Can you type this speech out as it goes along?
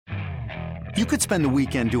You could spend the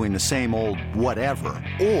weekend doing the same old whatever,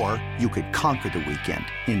 or you could conquer the weekend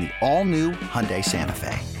in the all-new Hyundai Santa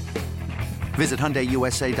Fe. Visit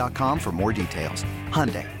HyundaiUSA.com for more details.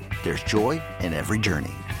 Hyundai, there's joy in every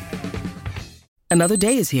journey. Another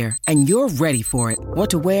day is here, and you're ready for it. What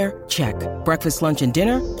to wear? Check. Breakfast, lunch, and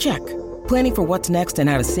dinner? Check. Planning for what's next and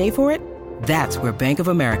how to save for it? That's where Bank of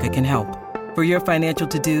America can help. For your financial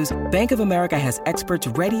to-dos, Bank of America has experts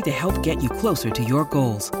ready to help get you closer to your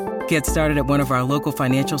goals. Get started at one of our local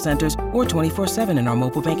financial centers or 24/7 in our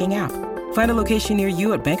mobile banking app. Find a location near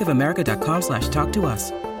you at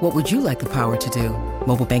bankofamerica.com/talktous. What would you like the power to do?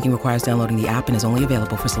 Mobile banking requires downloading the app and is only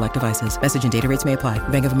available for select devices. Message and data rates may apply.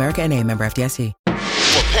 Bank of America N.A., member FDIC.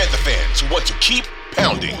 For Panther fans who want to keep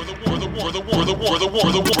pounding. For the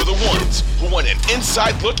ones who want an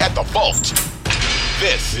inside look at the vault.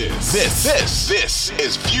 This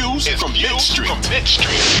is Views from Mint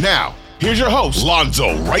Street. Now, here's your hosts,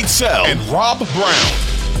 Lonzo Wrightsell and Rob Brown.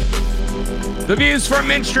 The Views from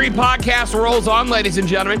Mint Street podcast rolls on, ladies and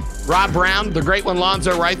gentlemen. Rob Brown, the great one,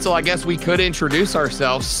 Lonzo Wrightsell. I guess we could introduce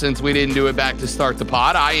ourselves since we didn't do it back to start the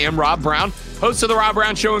pod. I am Rob Brown, host of the Rob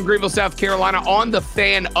Brown Show in Greenville, South Carolina on the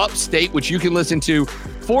Fan Upstate, which you can listen to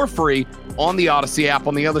for free on the Odyssey app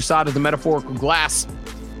on the other side of the metaphorical glass.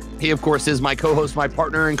 He, of course, is my co-host, my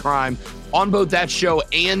partner in crime on both that show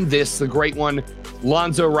and this, the great one,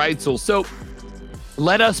 Lonzo Wrightsell. So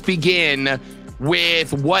let us begin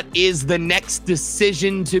with what is the next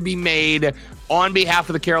decision to be made on behalf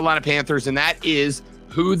of the Carolina Panthers, and that is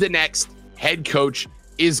who the next head coach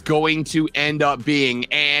is going to end up being.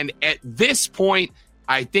 And at this point,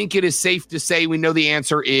 I think it is safe to say we know the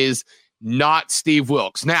answer is not Steve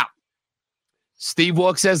Wilks. Now, Steve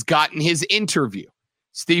Wilks has gotten his interview.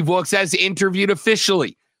 Steve Wilks has interviewed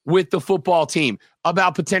officially with the football team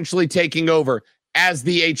about potentially taking over as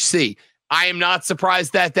the HC. I am not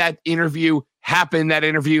surprised that that interview happened. That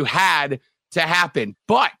interview had to happen.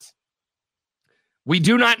 But we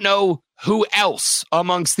do not know who else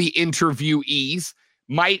amongst the interviewees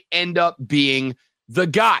might end up being the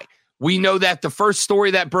guy. We know that the first story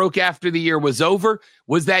that broke after the year was over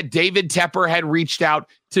was that David Tepper had reached out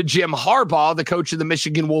to Jim Harbaugh, the coach of the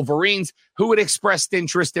Michigan Wolverines, who had expressed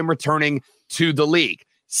interest in returning to the league.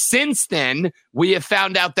 Since then, we have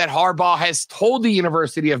found out that Harbaugh has told the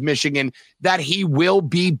University of Michigan that he will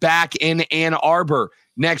be back in Ann Arbor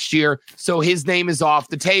next year, so his name is off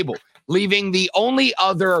the table, leaving the only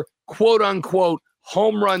other quote-unquote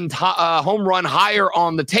home run hire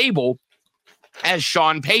on the table as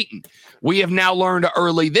Sean Payton. We have now learned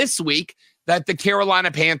early this week that the Carolina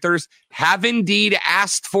Panthers have indeed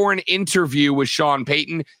asked for an interview with Sean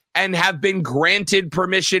Payton and have been granted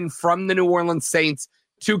permission from the New Orleans Saints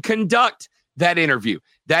to conduct that interview.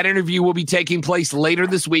 That interview will be taking place later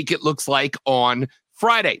this week, it looks like, on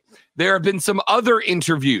Friday. There have been some other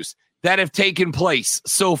interviews that have taken place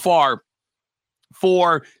so far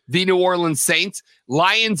for the New Orleans Saints.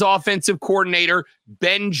 Lions offensive coordinator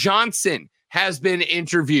Ben Johnson has been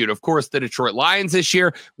interviewed. Of course, the Detroit Lions this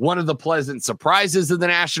year, one of the pleasant surprises of the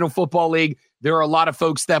National Football League. There are a lot of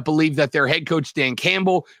folks that believe that their head coach, Dan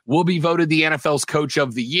Campbell, will be voted the NFL's coach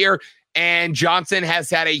of the year. And Johnson has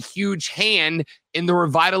had a huge hand in the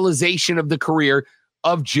revitalization of the career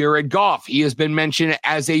of Jared Goff. He has been mentioned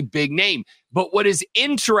as a big name. But what is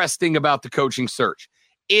interesting about the coaching search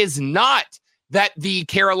is not that the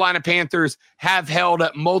Carolina Panthers have held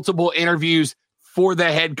multiple interviews for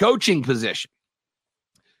the head coaching position.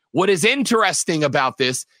 What is interesting about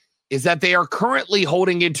this is that they are currently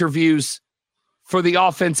holding interviews for the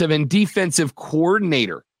offensive and defensive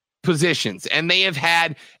coordinator positions, and they have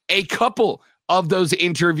had a couple of those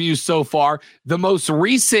interviews so far. The most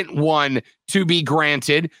recent one to be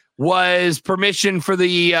granted was permission for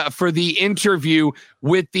the interview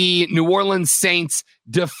with the New Orleans Saints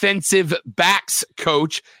defensive backs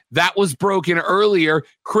coach. That was broken earlier.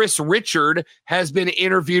 Chris Richard has been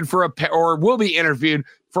interviewed will be interviewed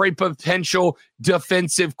for a potential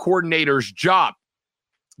defensive coordinator's job.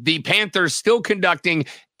 The Panthers still conducting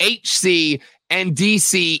HC and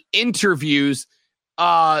DC interviews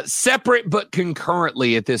separate but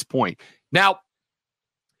concurrently at this point. Now,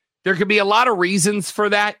 there could be a lot of reasons for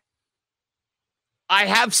that. I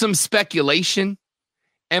have some speculation,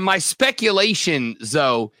 and my speculation,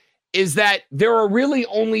 Zoe, is that there are really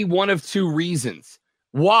only one of two reasons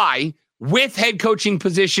why, with head coaching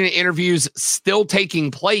position interviews still taking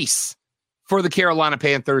place for the Carolina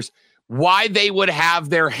Panthers, why they would have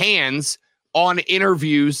their hands on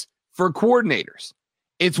interviews for coordinators.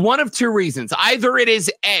 It's one of two reasons. Either it is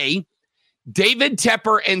A, David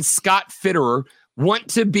Tepper and Scott Fitterer want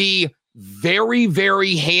to be very,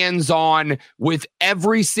 very hands-on with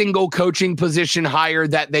every single coaching position hire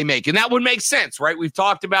that they make. And that would make sense, right? We've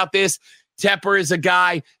talked about this. Tepper is a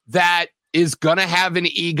guy that is going to have an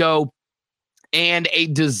ego and a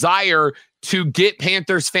desire to get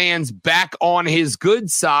Panthers fans back on his good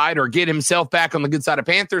side, or get himself back on the good side of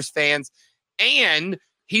Panthers fans. And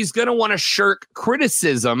he's going to want to shirk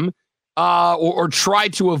criticism or try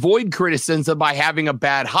to avoid criticism by having a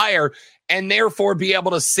bad hire, and therefore be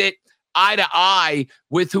able to sit eye to eye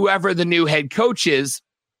with whoever the new head coach is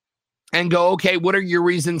and go, okay, what are your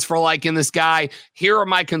reasons for liking this guy? Here are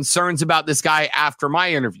my concerns about this guy after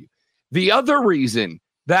my interview. The other reason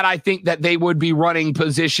that I think that they would be running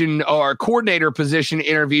position or coordinator position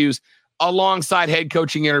interviews alongside head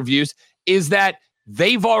coaching interviews is that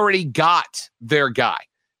they've already got their guy.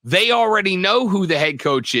 They already know who the head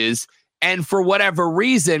coach is, and for whatever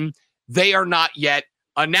reason, they are not yet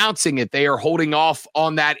announcing it. They are holding off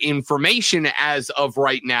on that information as of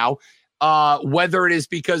right now, whether it is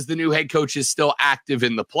because the new head coach is still active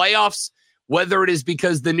in the playoffs, whether it is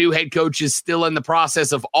because the new head coach is still in the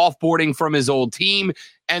process of offboarding from his old team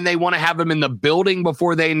and they want to have him in the building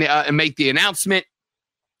before they make the announcement.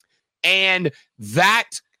 And that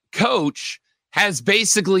coach has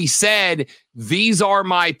basically said, these are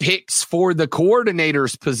my picks for the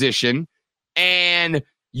coordinator's position, and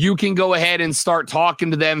you can go ahead and start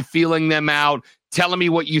talking to them, feeling them out, telling me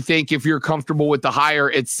what you think, if you're comfortable with the hire,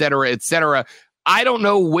 et cetera, et cetera. I don't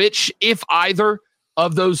know which, if either,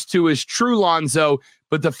 of those two is true, Lonzo,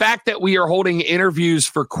 but the fact that we are holding interviews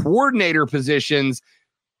for coordinator positions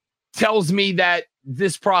tells me that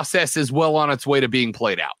this process is well on its way to being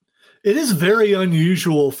played out. It is very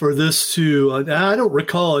unusual for this to, I don't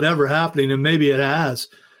recall it ever happening, and maybe it has,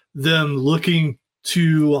 them looking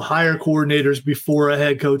to hire coordinators before a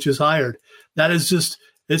head coach is hired. That is just,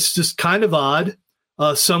 it's just kind of odd.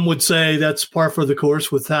 Some would say that's par for the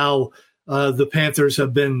course with how the Panthers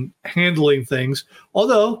have been handling things.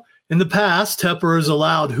 Although in the past, Tepper has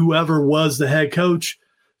allowed whoever was the head coach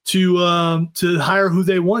to hire who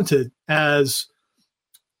they wanted as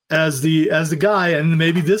the guy. And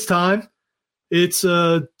maybe this time it's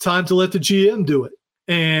time to let the GM do it.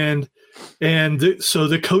 So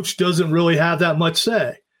the coach doesn't really have that much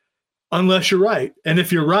say, unless you're right. And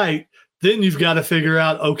if you're right, then you've got to figure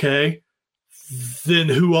out, okay, then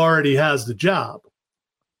who already has the job?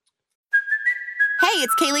 Hey,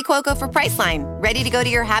 it's Kaylee Cuoco for Priceline. Ready to go to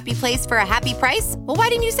your happy place for a happy price? Well, why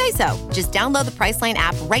didn't you say so? Just download the Priceline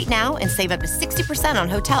app right now and save up to 60% on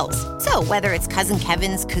hotels. So whether it's Cousin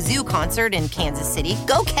Kevin's Kazoo Concert in Kansas City,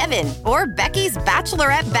 go Kevin, or Becky's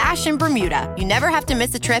Bachelorette Bash in Bermuda, you never have to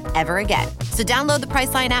miss a trip ever again. So download the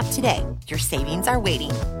Priceline app today. Your savings are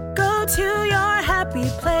waiting. Go to your happy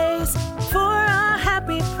place for a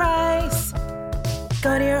happy price.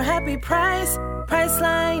 Go to your happy price,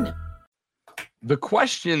 Priceline. The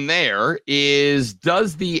question there is,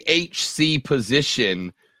 does the HC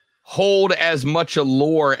position hold as much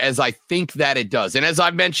allure as I think that it does? And as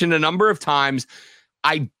I've mentioned a number of times,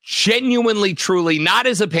 I genuinely, truly, not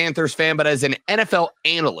as a Panthers fan, but as an NFL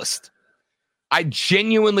analyst, I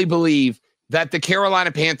genuinely believe that the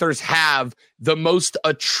Carolina Panthers have the most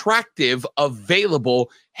attractive available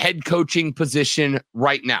head coaching position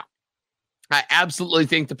right now. I absolutely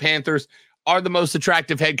think the Panthers are the most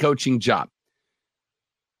attractive head coaching job.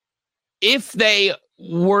 If they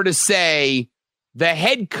were to say the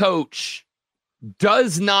head coach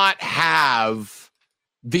does not have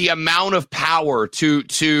the amount of power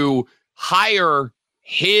to hire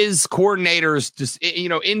his coordinators,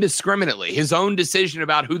 indiscriminately, his own decision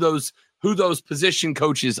about who those position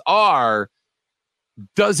coaches are,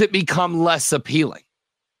 does it become less appealing?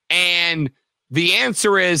 And the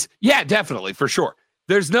answer is, yeah, definitely, for sure.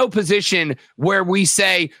 There's no position where we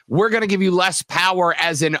say we're going to give you less power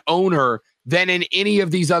as an owner than in any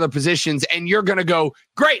of these other positions. And you're going to go,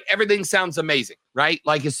 great, everything sounds amazing, right?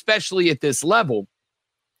 Like, especially at this level.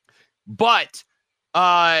 But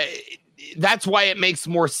that's why it makes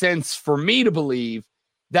more sense for me to believe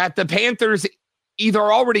that the Panthers either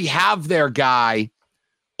already have their guy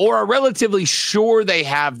or are relatively sure they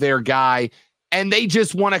have their guy, and they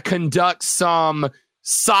just want to conduct some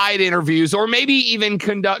side interviews or maybe even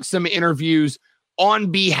conduct some interviews on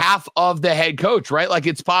behalf of the head coach, right? Like,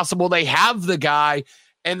 it's possible they have the guy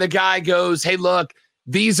and the guy goes, hey, look,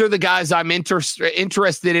 these are the guys I'm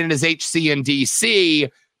interested in as HC and DC.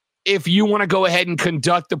 If you want to go ahead and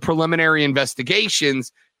conduct the preliminary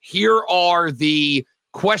investigations, here are the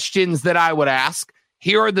questions that I would ask.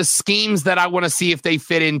 Here are the schemes that I want to see if they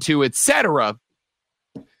fit into, etc.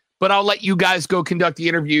 But I'll let you guys go conduct the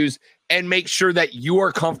interviews and make sure that you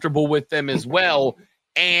are comfortable with them as well.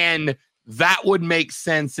 And that would make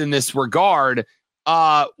sense in this regard.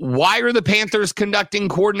 Why are the Panthers conducting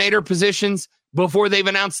coordinator positions before they've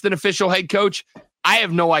announced an official head coach? I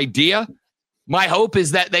have no idea. My hope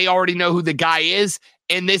is that they already know who the guy is,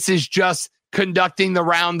 and this is just conducting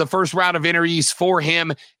the first round of interviews for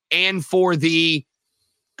him and for the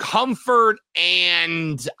comfort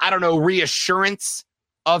and, reassurance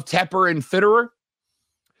of Tepper and Fitterer.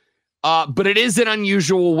 But it is an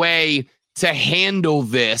unusual way to handle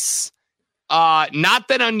this. Not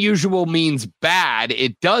that unusual means bad.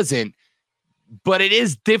 It doesn't. But it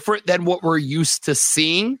is different than what we're used to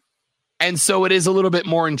seeing. And so it is a little bit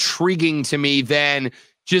more intriguing to me than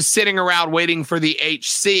just sitting around waiting for the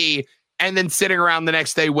HC and then sitting around the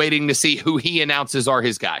next day waiting to see who he announces are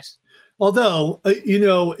his guys. Although,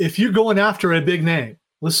 if you're going after a big name,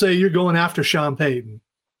 let's say you're going after Sean Payton,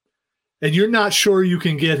 and you're not sure you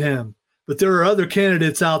can get him, but there are other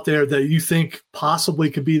candidates out there that you think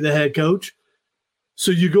possibly could be the head coach.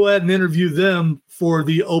 So you go ahead and interview them for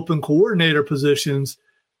the open coordinator positions.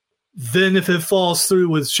 Then if it falls through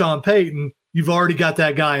with Sean Payton, you've already got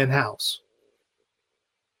that guy in-house.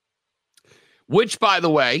 Which, by the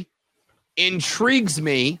way, intrigues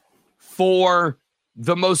me for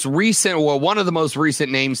the most recent, or one of the most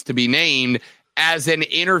recent names to be named as an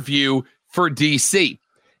interview for DC.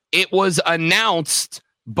 It was announced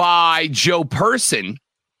by Joe Person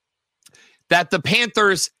that the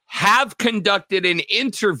Panthers have conducted an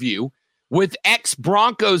interview with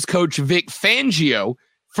ex-Broncos coach Vic Fangio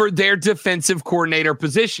for their defensive coordinator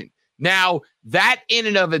position. Now, that in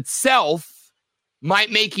and of itself might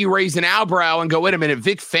make you raise an eyebrow and go, wait a minute,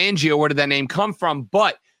 Vic Fangio, where did that name come from?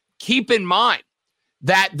 But keep in mind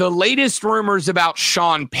that the latest rumors about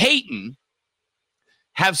Sean Payton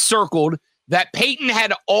have circled that Payton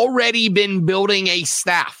had already been building a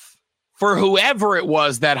staff for whoever it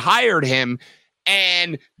was that hired him.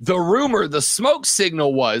 And the rumor, the smoke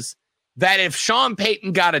signal was that if Sean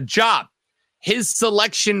Payton got a job, his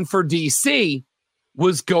selection for DC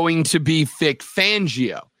was going to be Vic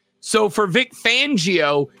Fangio. So for Vic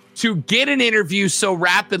Fangio to get an interview so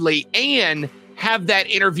rapidly and have that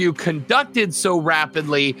interview conducted so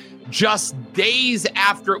rapidly just days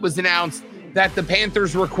after it was announced that the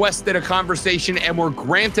Panthers requested a conversation and were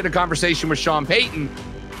granted a conversation with Sean Payton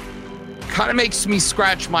kind of makes me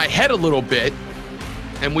scratch my head a little bit.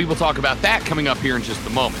 And we will talk about that coming up here in just a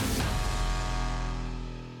moment.